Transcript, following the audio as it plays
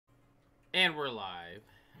And we're live.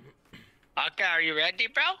 Okay, are you ready,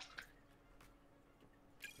 bro?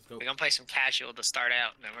 Let's go. We're gonna play some casual to start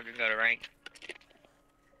out, and then we're gonna go to rank.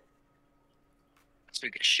 So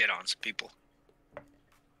we can shit on some people.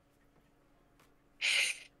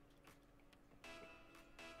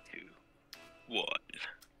 2, 1.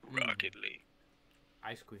 Rocket League.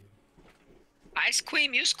 Ice cream. Ice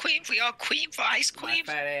cream, use cream for your queen for ice My cream.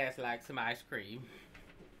 fat ass likes some ice cream.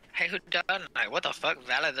 Hey, who done? Like, what the fuck?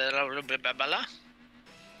 Valid a little bit, blah, blah, blah.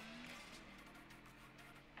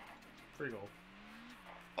 Free goal.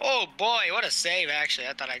 Oh boy, what a save! Actually,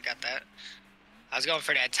 I thought I got that. I was going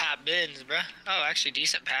for that top bins, bro. Oh, actually,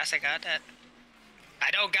 decent pass. I got that.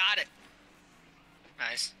 I don't got it.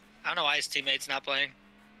 Nice. I don't know why his teammate's not playing.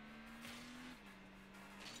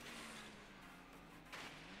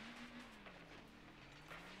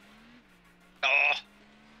 Oh.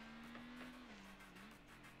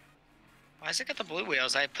 Why does it get the blue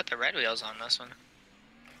wheels? I put the red wheels on this one.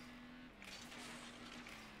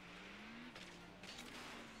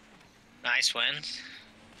 Nice win.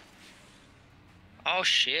 Oh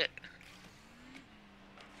shit.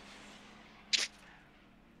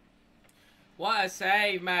 What a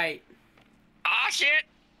save, mate. Oh shit.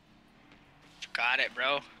 Got it,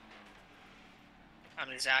 bro. I'm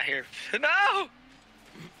just out here. No!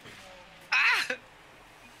 Ah!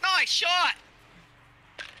 Nice shot!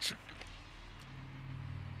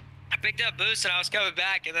 I picked up boost and I was coming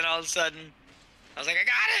back, and then all of a sudden, I was like, I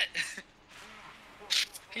got it!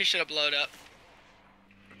 He should have blown up.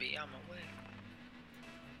 Be on my way.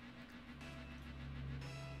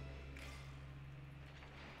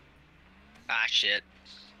 Ah, shit.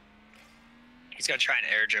 He's gonna try an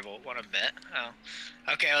air dribble. Want to bet? Oh.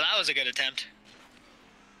 Okay, well, that was a good attempt.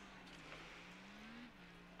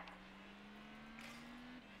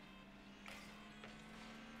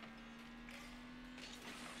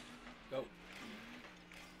 Go.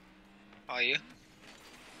 Oh, you?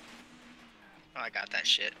 Oh, I got that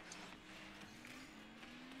shit.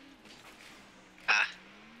 Ah.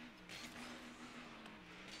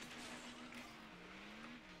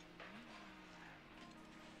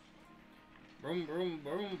 Broom, broom,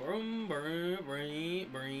 broom, broom, broom, broom,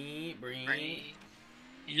 broom, broom.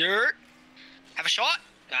 Yurt. Have a shot?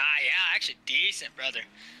 Ah, yeah, actually decent, brother.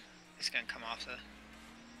 It's gonna come off the...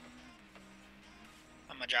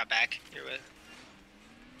 I'm gonna drop back. You're with.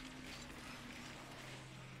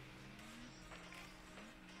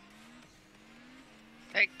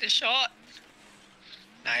 Take the shot.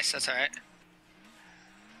 Nice, that's alright.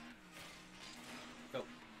 Go.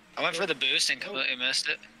 I went for the boost and completely missed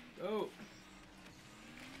it. Go.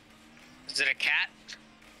 Is it a cat?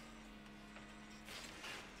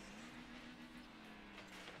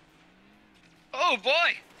 Oh boy!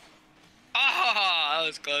 Oh, that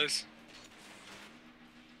was close.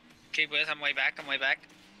 Keep with, I'm way back, I'm way back.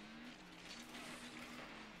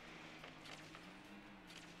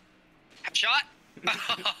 Have a shot?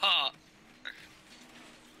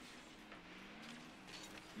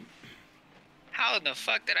 How in the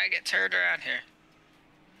fuck did I get turned around here?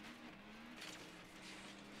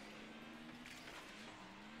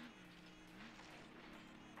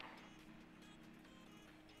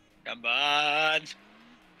 Come on.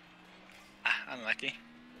 Ah, unlucky.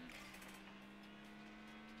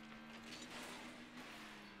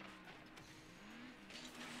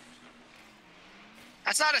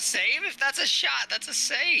 That's not a save. If that's a shot, that's a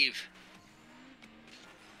save.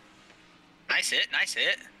 Nice hit, nice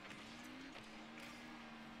hit.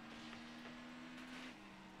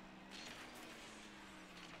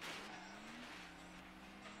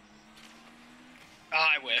 Oh,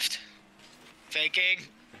 I whiffed. Faking.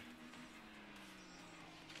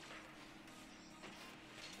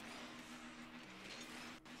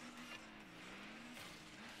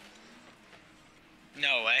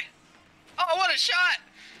 No way. Oh, what a shot!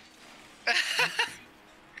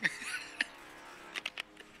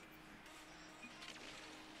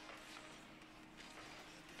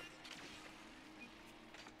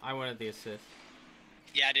 I wanted the assist.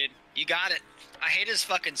 Yeah, dude. You got it. I hate his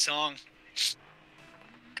fucking song.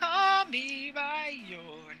 Call me by your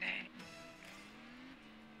name.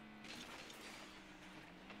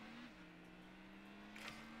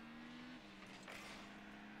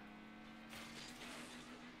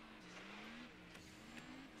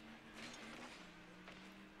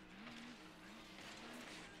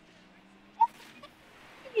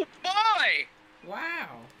 Oh, boy!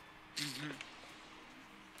 Wow.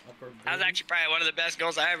 Upper That was boom. actually probably one of the best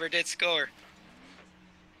goals I ever did score.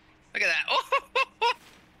 Look at that. Oh!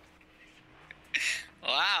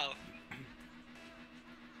 Wow.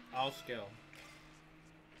 All skill.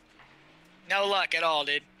 No luck at all,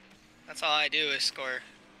 dude. That's all I do is score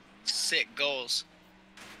sick goals.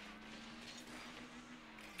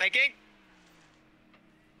 Faking.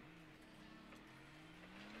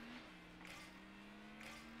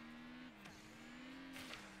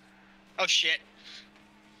 Oh shit.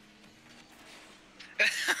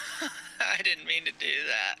 I didn't mean to do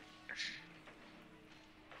that.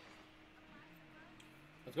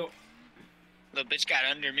 Let's go. Little bitch got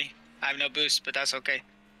under me. I have no boost, but that's okay.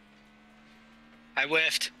 I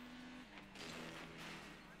whiffed.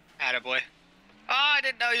 Attaboy. Oh, I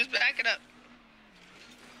didn't know he was backing up.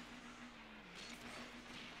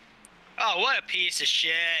 Oh, what a piece of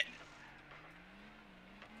shit.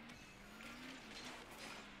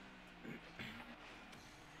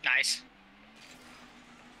 Nice.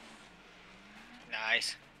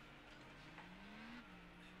 Nice.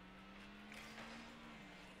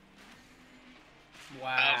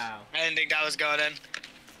 Wow. Oh, I didn't think that was going in.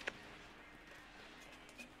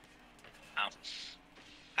 Oh.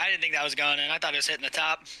 I didn't think that was going in. I thought it was hitting the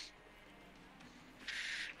top.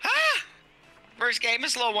 Ah! First game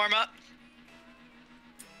is a little warm up.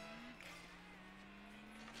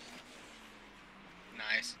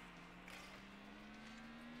 Nice.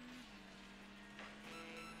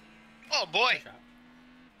 Oh boy. Good shot.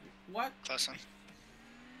 What? Close one.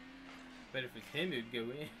 But if it's him, it'd go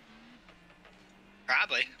in.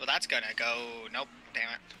 Probably. Well, that's gonna go. Nope. Damn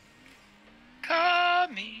it. Call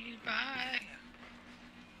me by.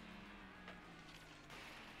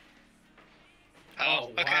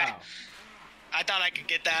 Oh, okay. Wow. I thought I could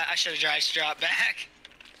get that. I should have tried to drop back.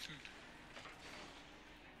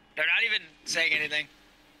 They're not even saying anything.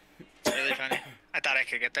 It's really funny. I thought I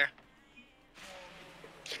could get there.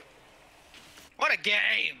 What a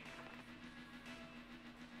game!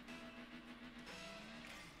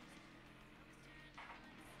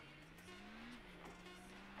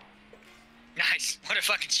 Nice. What a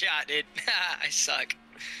fucking shot, dude. I suck.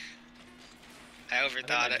 I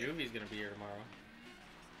overthought it. Juvie's gonna be here tomorrow.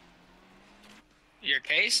 Your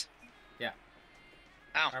case? Yeah.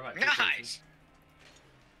 Oh, How about two nice. cases?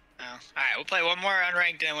 Oh, all right. We'll play one more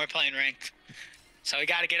unranked, and we're playing ranked. So we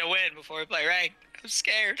got to get a win before we play ranked. I'm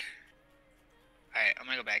scared. All right, I'm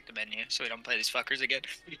gonna go back to menu so we don't play these fuckers again.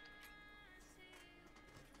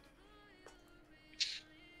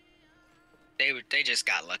 They just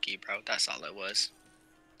got lucky, bro. That's all it was.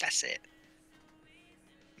 That's it.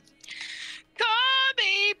 Call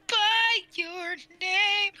me by your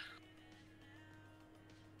name.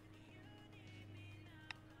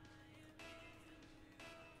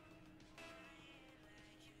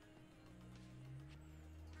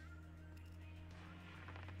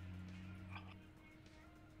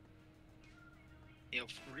 Yo,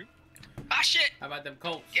 fruit. Ah, shit! How about them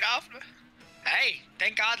Colts? Get off. Hey,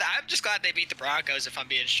 thank God. I'm just glad they beat the Broncos, if I'm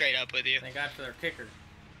being straight up with you. Thank God for their kicker.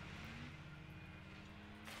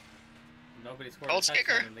 Nobody scored Colts a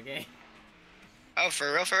touchdown kicker? in the game. Oh,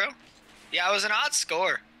 for real, for real? Yeah, it was an odd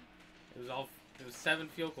score. It was 7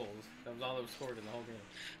 field goals. That was all that was scored in the whole game.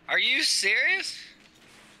 Are you serious?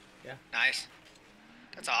 Yeah. Nice.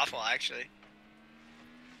 That's awful, actually.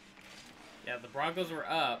 Yeah, the Broncos were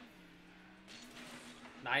up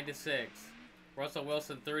 9-6. Russell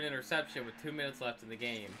Wilson threw an interception with 2 minutes left in the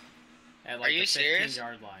game at like Are you the serious?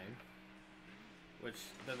 15-yard line. Which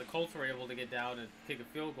then the Colts were able to get down and kick a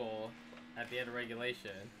field goal at the end of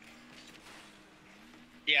regulation.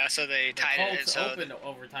 Yeah, so they The tied it. Colts So opened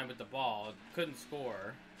overtime with the ball, couldn't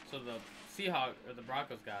score, so the the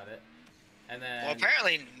Broncos got it, and then well,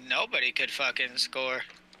 apparently nobody could fucking score.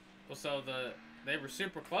 so they were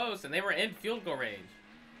super close and they were in field goal range,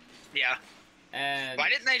 Yeah. and Why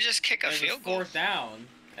didn't they just kick a it was field goal? 4th down,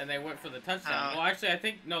 and they went for the touchdown. Oh. Well, actually, I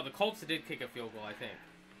think no, the Colts did kick a field goal. I think.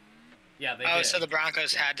 Yeah, they Oh, did. so the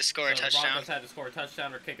Broncos had to score a So touchdown. The Broncos had to score a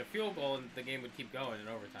touchdown or kick a field goal, and the game would keep going in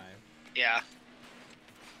overtime. Yeah.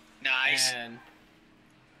 Nice. And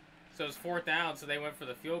so it was 4th down, so they went for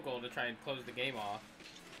the field goal to try and close the game off.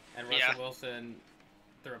 And Russell Yeah. Wilson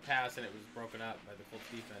threw a pass, and it was broken up by the Colts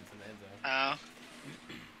defense in the end zone. Oh.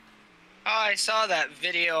 Oh, I saw that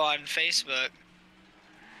video on Facebook.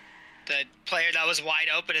 The player that was wide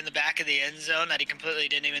open in the back of the end zone that he completely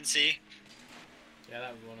didn't even see. Yeah,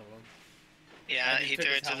 that was one of them. Yeah, And he took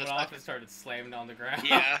threw his it to the helmet off fucking... and started slamming on the ground.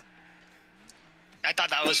 Yeah. I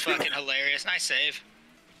thought that was fucking hilarious. Nice save.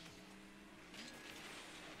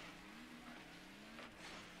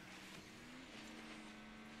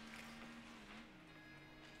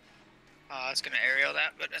 Oh, I was gonna aerial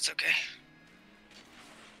that, but that's okay.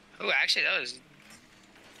 Oh, actually, that was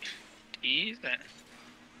decent.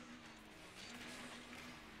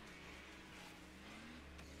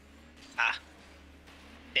 Ah.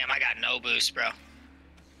 Damn, I got no boost, bro.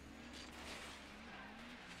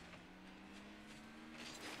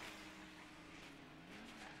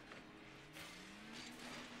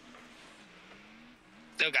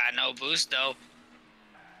 Still got no boost though.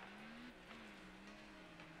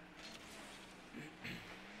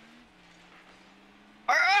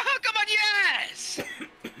 Oh, come on, yes!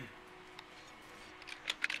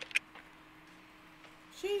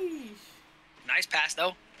 Sheesh. Nice pass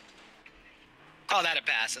though. Call that a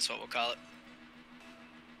pass, that's what we'll call it.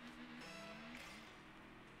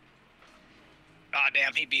 Oh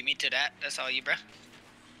damn, he beat me to that. That's all you, bro.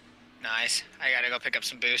 Nice. I gotta go pick up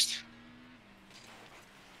some boost.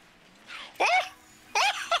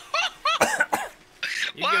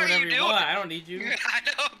 You What do are whatever you you doing? want. I don't need you. I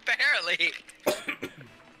know, apparently.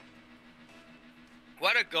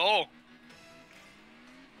 What a goal.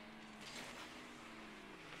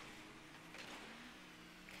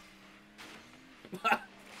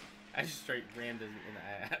 I just straight rammed him in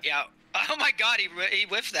the ass. Yeah. Oh my god, he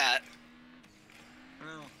whiffed that.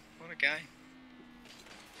 Oh, what a guy.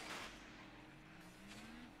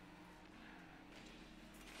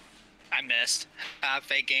 I missed.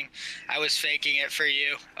 Faking. I was faking it for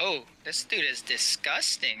you. Oh, this dude is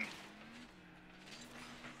disgusting.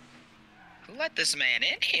 Who let this man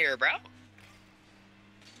in here, bro?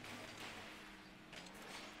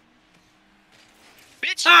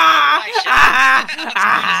 Bitch!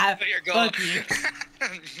 Your goal. Fuck you.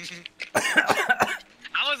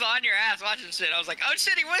 I was on your ass watching shit. I was like, oh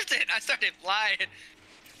shit, he whiffed it. I started flying.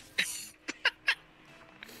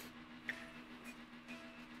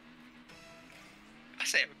 I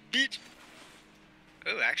said, bitch.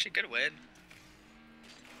 Ooh, actually, good win.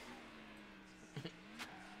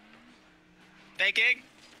 Faking?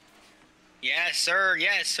 Yes, sir.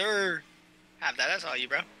 Yes, sir. Have that. That's all you,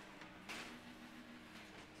 bro.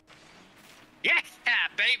 Yeah,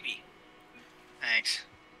 baby. Thanks.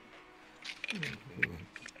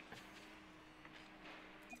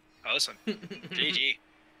 Awesome. GG.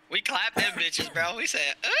 We clapped them bitches, bro. We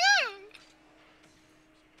said, ooh.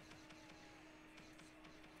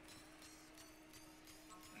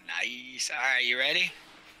 Nice. All right, you ready?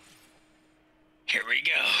 Here we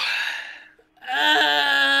go.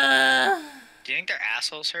 Do you think their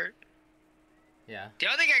assholes hurt? Yeah. The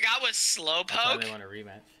only thing I got was slowpoke. That's why they want a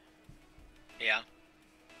rematch. Yeah.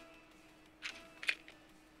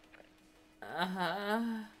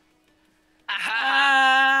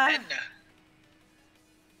 Edna.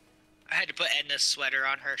 I had to put Edna's sweater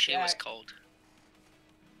on her. She was cold.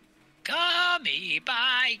 Call me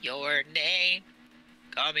by your name.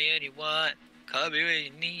 Call me when you want. Call me when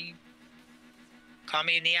you need. Call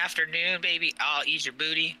me in the afternoon, baby. I'll eat your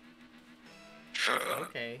booty.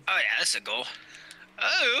 Okay. Oh, yeah, that's a goal.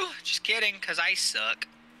 Oh, just kidding, because I suck.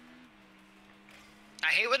 I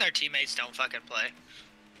hate when their teammates don't fucking play.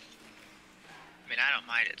 I mean, I don't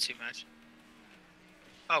mind it too much.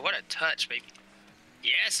 Oh, what a touch, baby.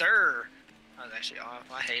 Yes, sir. That was actually off.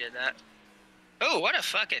 I hated that. Oh, what a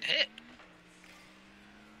fucking hit.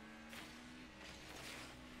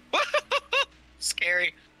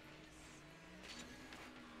 Scary.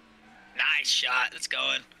 Nice shot. It's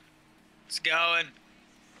going. It's going.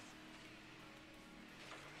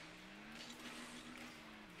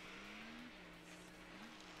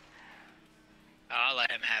 I'll let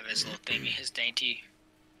him have his little thingy, his dainty.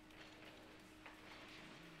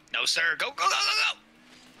 No, sir. Go, go, go, go, go.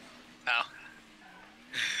 Oh.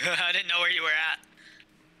 I didn't know where you were at.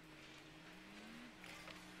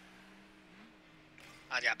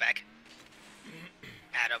 I got back.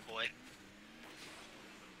 Attaboy.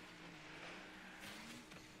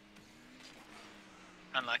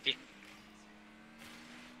 Unlucky.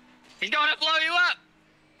 He's going to blow you up!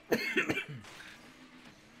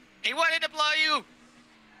 He wanted to blow you!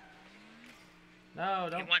 No,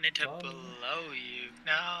 don't. He wanted to blow you.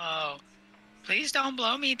 No. Please don't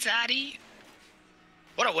blow me, Daddy.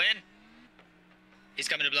 What a win. He's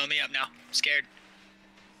coming to blow me up now. I'm scared.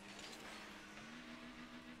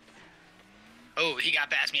 Oh, he got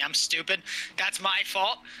past me. I'm stupid. That's my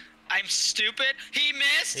fault. I'm stupid. He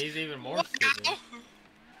missed. He's even more Wow. stupid.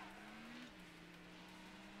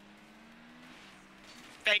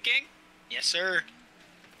 Faking? Yes, sir.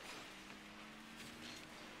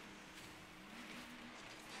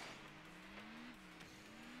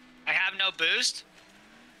 I have no boost.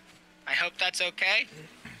 I hope that's okay.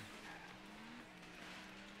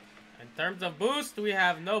 In terms of boost, we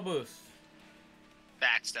have no boost.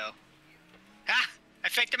 Facts, though. Ah! I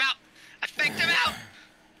faked him out! I faked him out!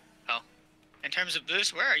 Oh. In terms of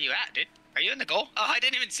boost, where are you at, dude? Are you in the goal? Oh, I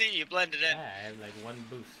didn't even see you. You blended in. Yeah, I have like one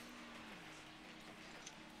boost.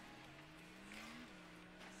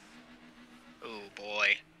 Oh,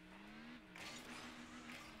 boy.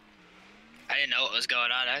 I didn't know what was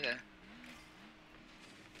going on either.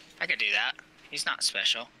 I could do that. He's not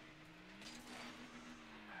special.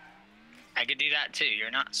 I could do that too. You're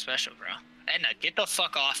not special, bro. Edna, get the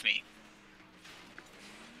fuck off me.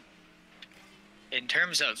 In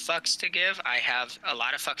terms of fucks to give, I have a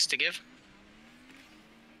lot of fucks to give.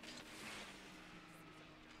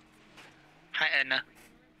 Hi, Edna.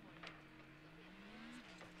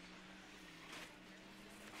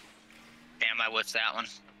 Damn, I whiffed that one.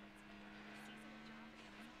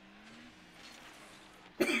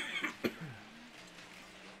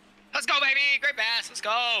 Let's go, baby! Great pass! Let's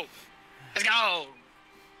go! Let's go!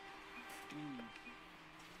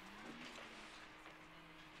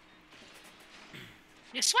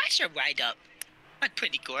 You swash her right up. My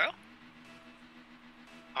pretty girl.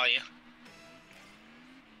 Are you?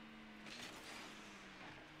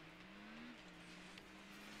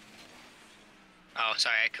 Oh,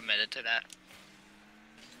 sorry, I committed to that.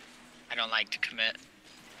 I don't like to commit.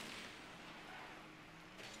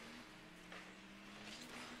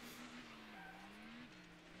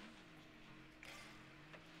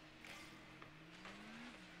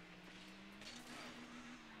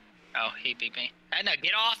 Oh, he beat me. Edna,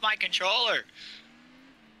 get off my controller!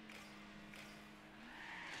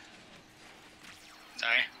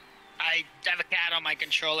 Sorry. I have a cat on my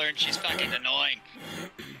controller and she's fucking annoying.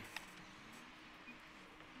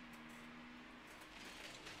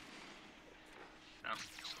 Oh.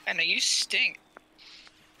 Edna, you stink.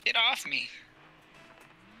 Get off me.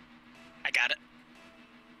 I got it.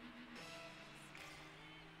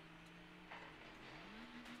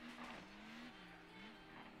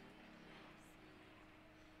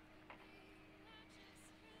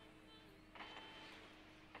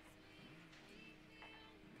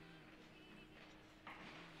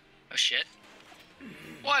 Oh shit.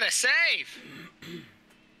 What a save!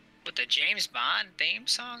 With the James Bond theme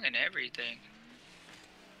song and everything.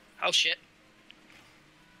 Oh shit.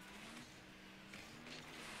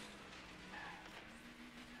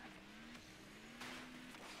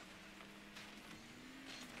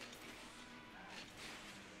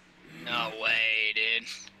 No way, dude.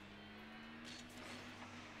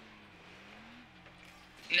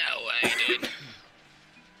 No way, dude.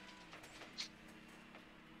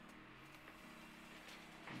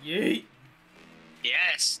 Yeet.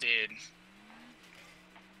 Yes, dude.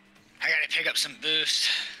 I gotta pick up some boost.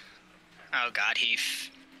 Oh god, he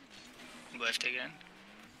whiffed again.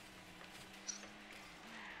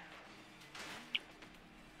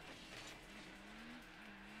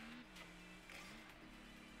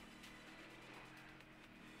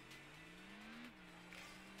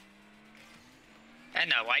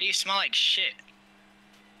 Edna, why do you smell like shit?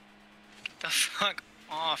 Get the fuck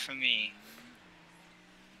off of me.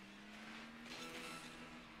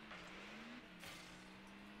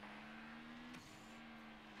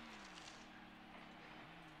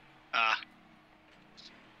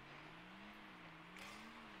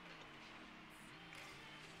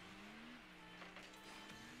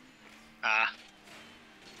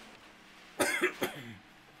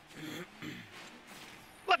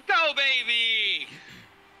 Let's go, baby!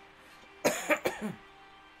 I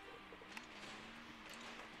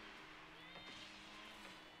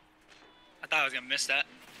thought I was gonna miss that.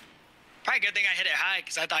 Probably a good thing I hit it high,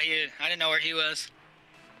 because I didn't know where he was.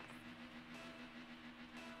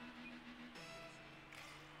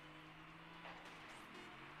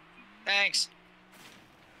 Thanks.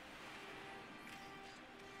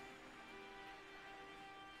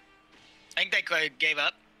 I think they gave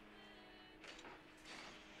up.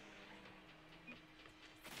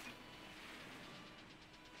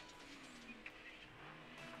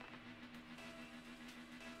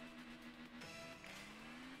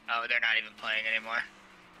 Oh, they're not even playing anymore.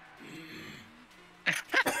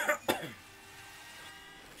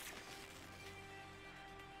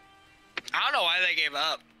 I don't know why they gave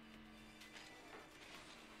up.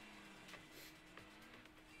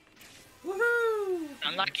 Woohoo!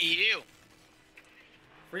 Unlucky you.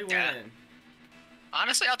 Free win. Yeah.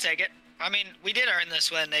 Honestly, I'll take it. I mean, we did earn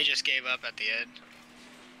this win. They just gave up at the end.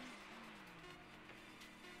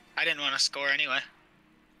 I didn't want to score anyway.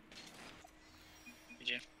 Did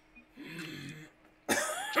you?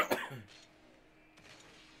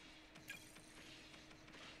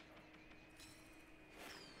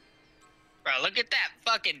 Bro, look at that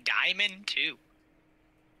fucking diamond, too.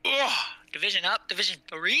 Ugh. Division up, Division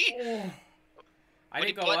 3? Oh. I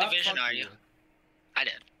didn't go What up. division Fuck are you? I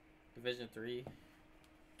did. Division 3.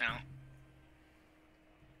 No.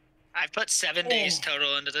 I've put 7 days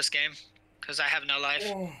total into this game because I have no life.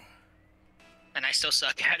 And I still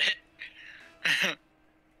suck at it.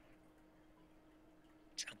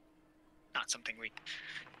 So, not something we...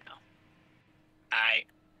 No.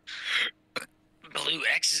 Blue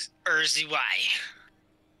X or ZY.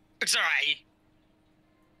 It's alright.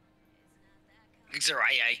 It's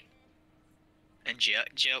alright. And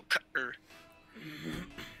Joe Cutter.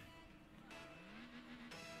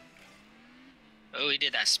 Oh, he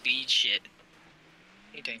did that speed shit.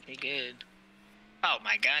 He think he good. Oh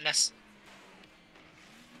my goodness.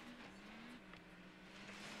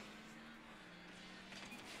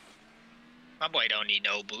 My boy don't need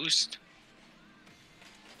no boost.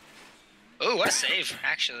 Oh, what a save,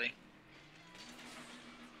 actually.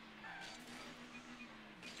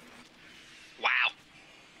 Wow.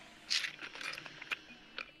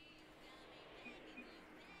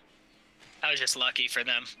 That was just lucky for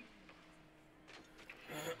them.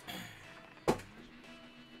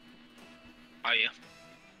 Are you?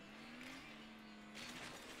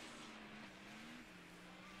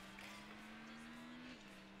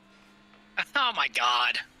 Oh my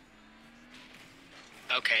god.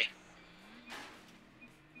 Okay.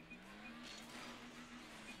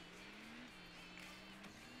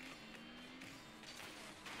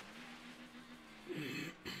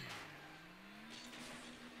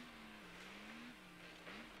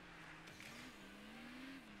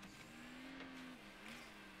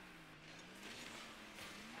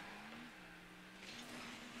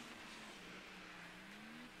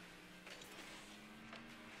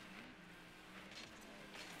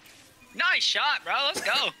 Nice shot, bro. Let's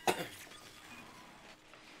go.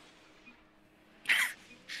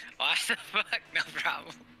 What the fuck? No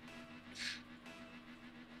problem.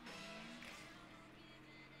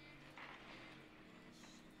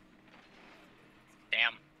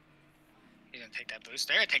 Damn. He's gonna take that boost.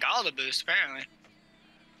 They're gonna take all the boost, apparently.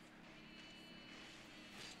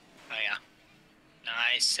 Oh, yeah.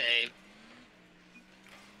 Nice save.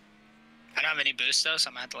 I don't have any boost, though, so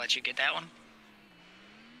I'm gonna have to let you get that one.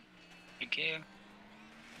 Thank you.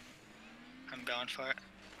 I'm going for it.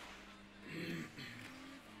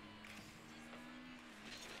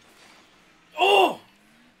 Oh!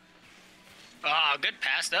 Oh, good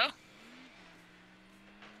pass, though.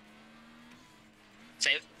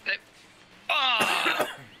 Save. Oh!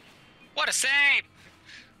 What a save!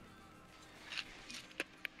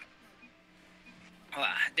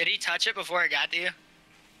 Did he touch it before it got to you?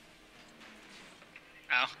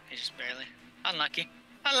 Oh, he just barely. Unlucky.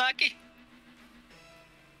 Unlucky.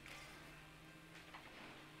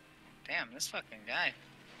 Damn, this fucking guy.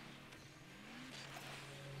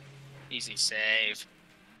 Easy save.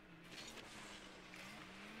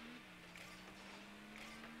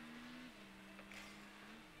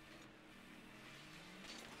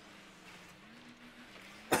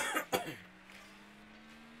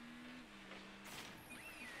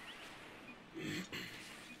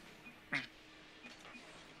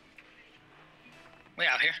 We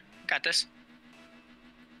out here. Got this.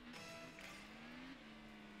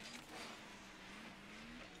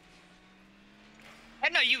 Hey,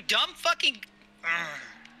 no, you dumb fucking...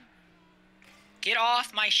 Get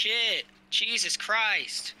off my shit. Jesus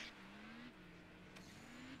Christ.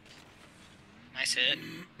 Nice hit.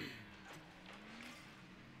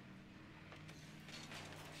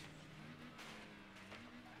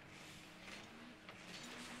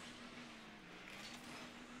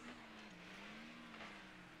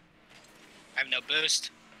 I have no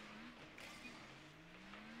boost.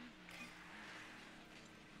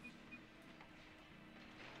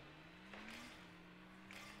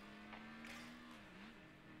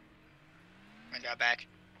 I got back.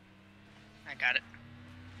 I got it.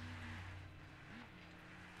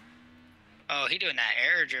 Oh, he doing that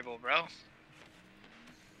air dribble, bro.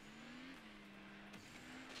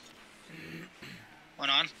 One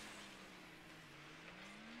on.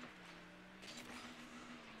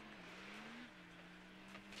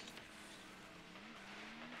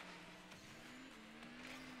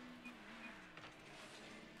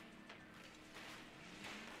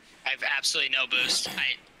 I have absolutely no boost.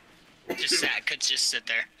 I just sat, could just sit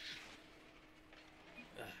there.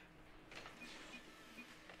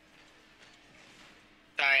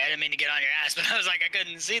 Sorry, I didn't mean to get on your ass, but I was like, I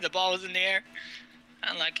couldn't see. The ball was in the air.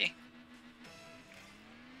 Unlucky.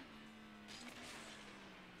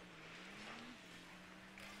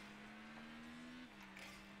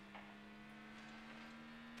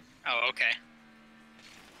 Oh, okay.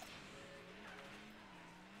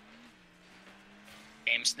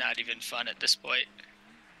 Game's not even fun at this point.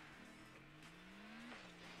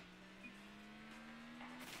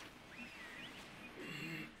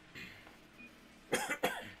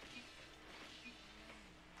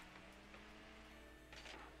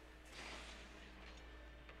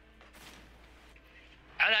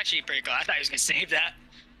 That was actually pretty cool. I thought he was gonna save that.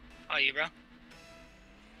 Oh, you, bro.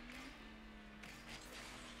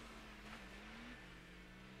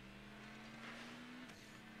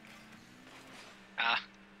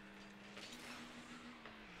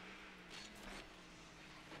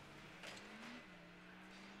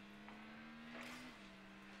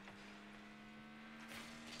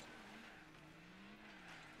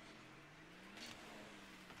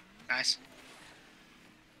 Nice.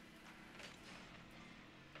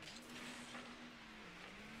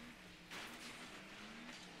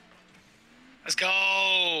 Let's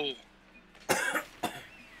go.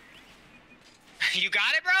 You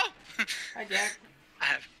got it, bro? Hi, Jack. I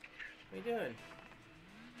have. What you doing?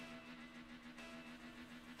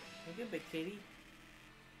 You good, big kitty?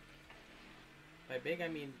 By big, I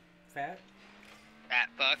mean fat. Fat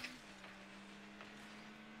fuck.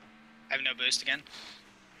 I have no boost again.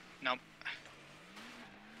 Nope.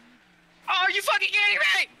 Oh, are you fucking kidding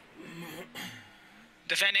me?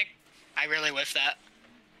 Defending. I really whiffed that.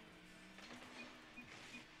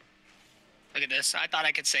 Look at this. I thought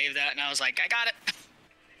I could save that, and I was like, I got it.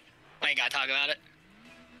 I ain't gotta talk about it.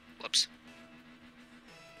 Whoops.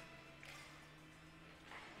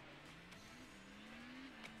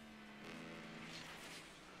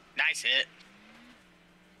 Nice hit.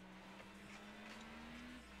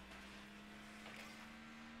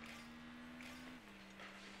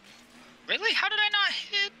 Really? How did I not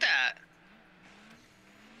hit that?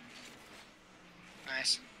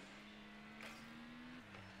 Nice.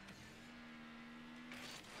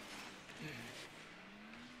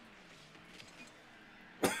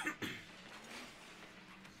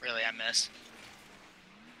 Really, I miss.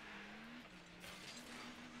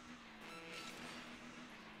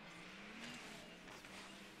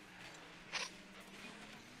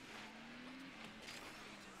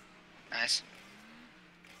 Nice.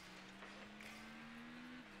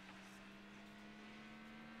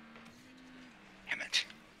 Damn it.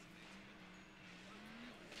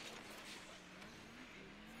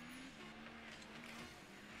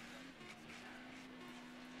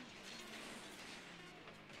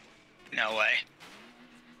 No way.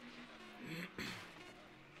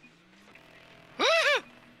 Woohoo!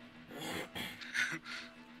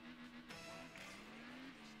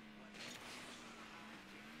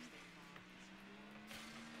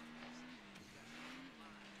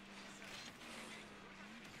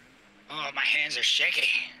 Oh, my hands are shaky.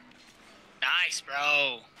 Nice,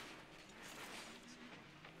 bro.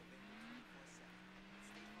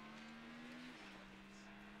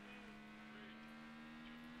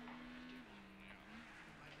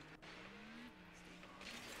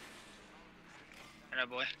 Atta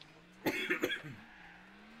boy.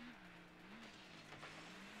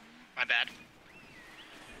 My bad.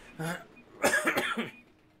 I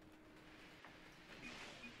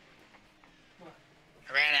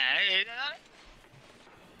ran out.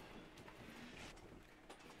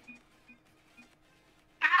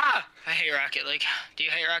 Ah! I hate Rocket League. Do you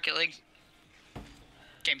hate Rocket League?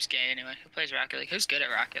 Game's gay anyway. Who plays Rocket League? Who's good at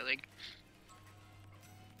Rocket League?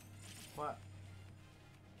 What?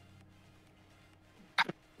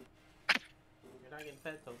 You're not getting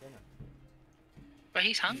fed till dinner. But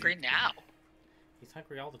he's hungry now. He's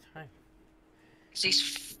hungry all the time. 'Cause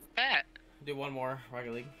he's fat. Do one more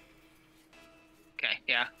Rocket League. Okay,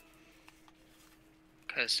 yeah.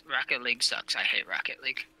 Because Rocket League sucks. I hate Rocket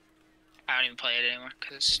League. I don't even play it anymore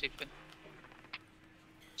because it's stupid.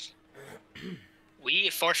 We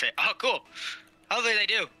forfeit. Oh, cool. Hopefully they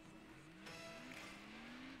do.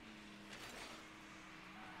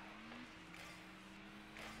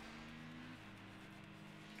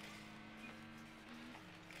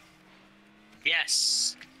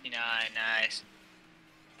 Yes. Nice.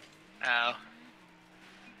 Oh.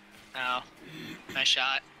 Oh. Nice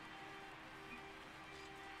shot.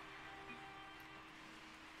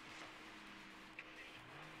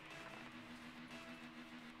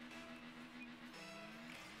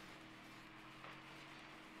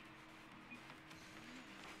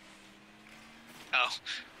 Oh.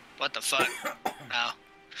 What the fuck? Oh.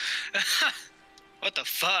 What the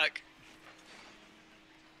fuck?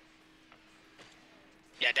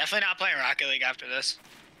 Yeah, definitely not playing Rocket League after this.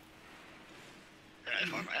 Really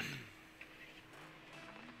format.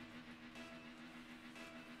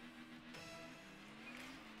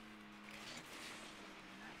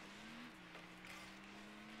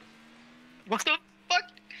 What the fuck?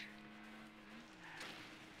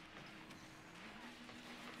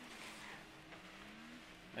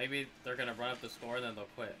 Maybe they're gonna run up the score and then they'll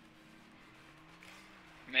quit.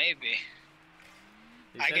 Maybe.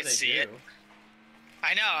 You I said could they see do. it.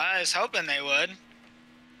 I know, I was hoping they would.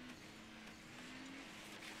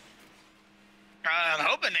 I'm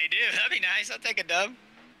hoping they do. That'd be nice. I'll take a dub.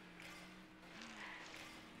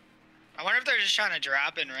 I wonder if they're just trying to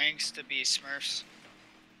drop in ranks to be Smurfs.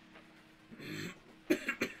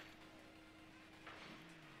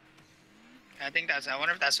 I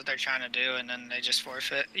wonder if that's what they're trying to do, and then they just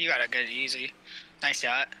forfeit. You got a good easy. Nice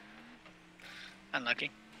shot. Unlucky.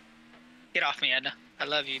 Get off me, Edna. I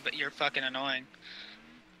love you, but you're fucking annoying.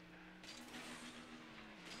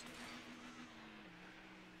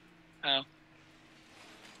 Oh.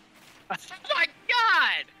 Oh my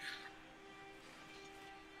god!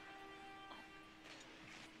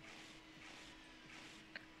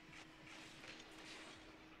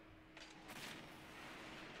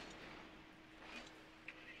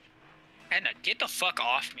 Edna, get the fuck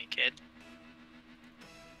off me, kid.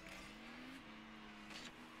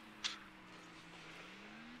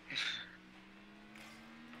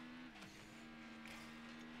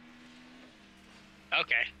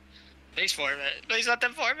 Okay. Please forfeit. Please let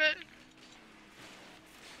them forfeit.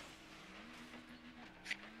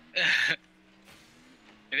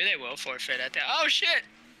 Maybe they will forfeit at that. Oh shit!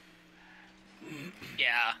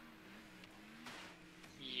 Yeah.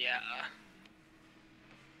 Yeah.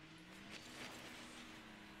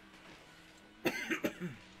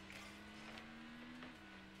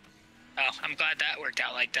 Oh, I'm glad that worked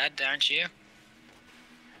out like that, aren't you?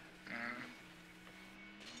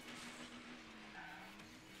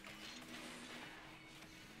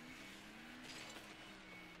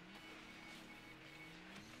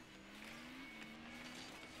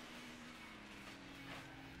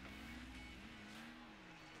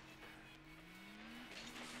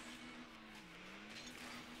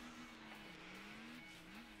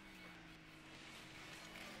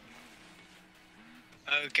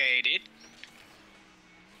 Okay, dude.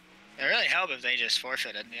 It really help if they just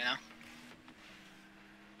forfeited, you know?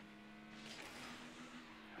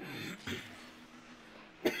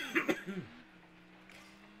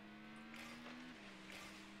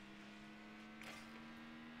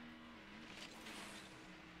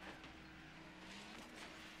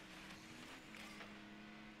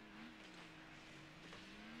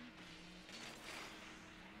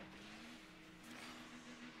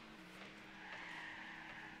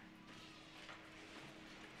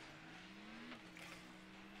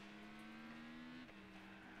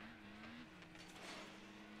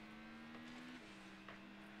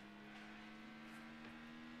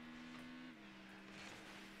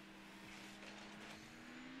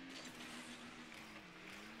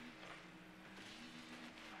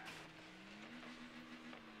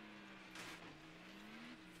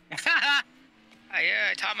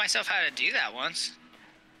 I taught myself how to do that once.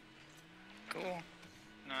 Cool.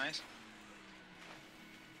 Nice.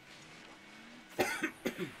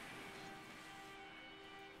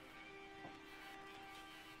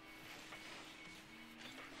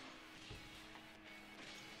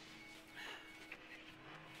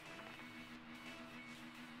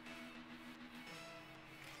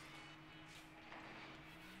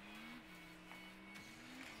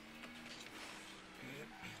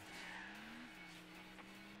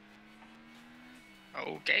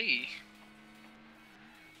 Okay.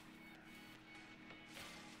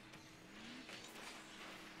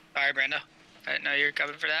 Sorry, Brenda. I didn't know you were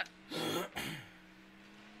coming for that.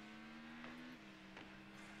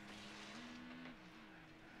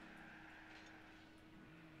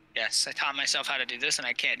 Yes, I taught myself how to do this and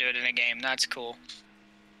I can't do it in a game. That's cool.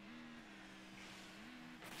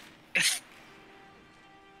 I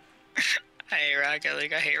hate Rocket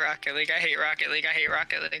League. I hate Rocket League. I hate Rocket League. I hate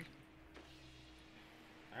Rocket League.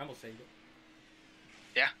 I almost saved it.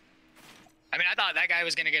 Yeah. I mean, I thought that guy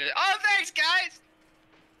was going to get it. Oh, thanks, guys!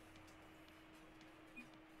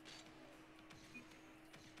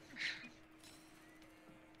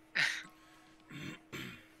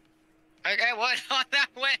 Okay, what on that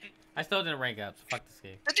win? I still didn't rank up, so fuck this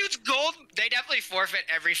game. That dude's gold. They definitely forfeit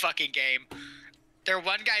every fucking game. Their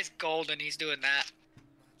one guy's gold and he's doing that.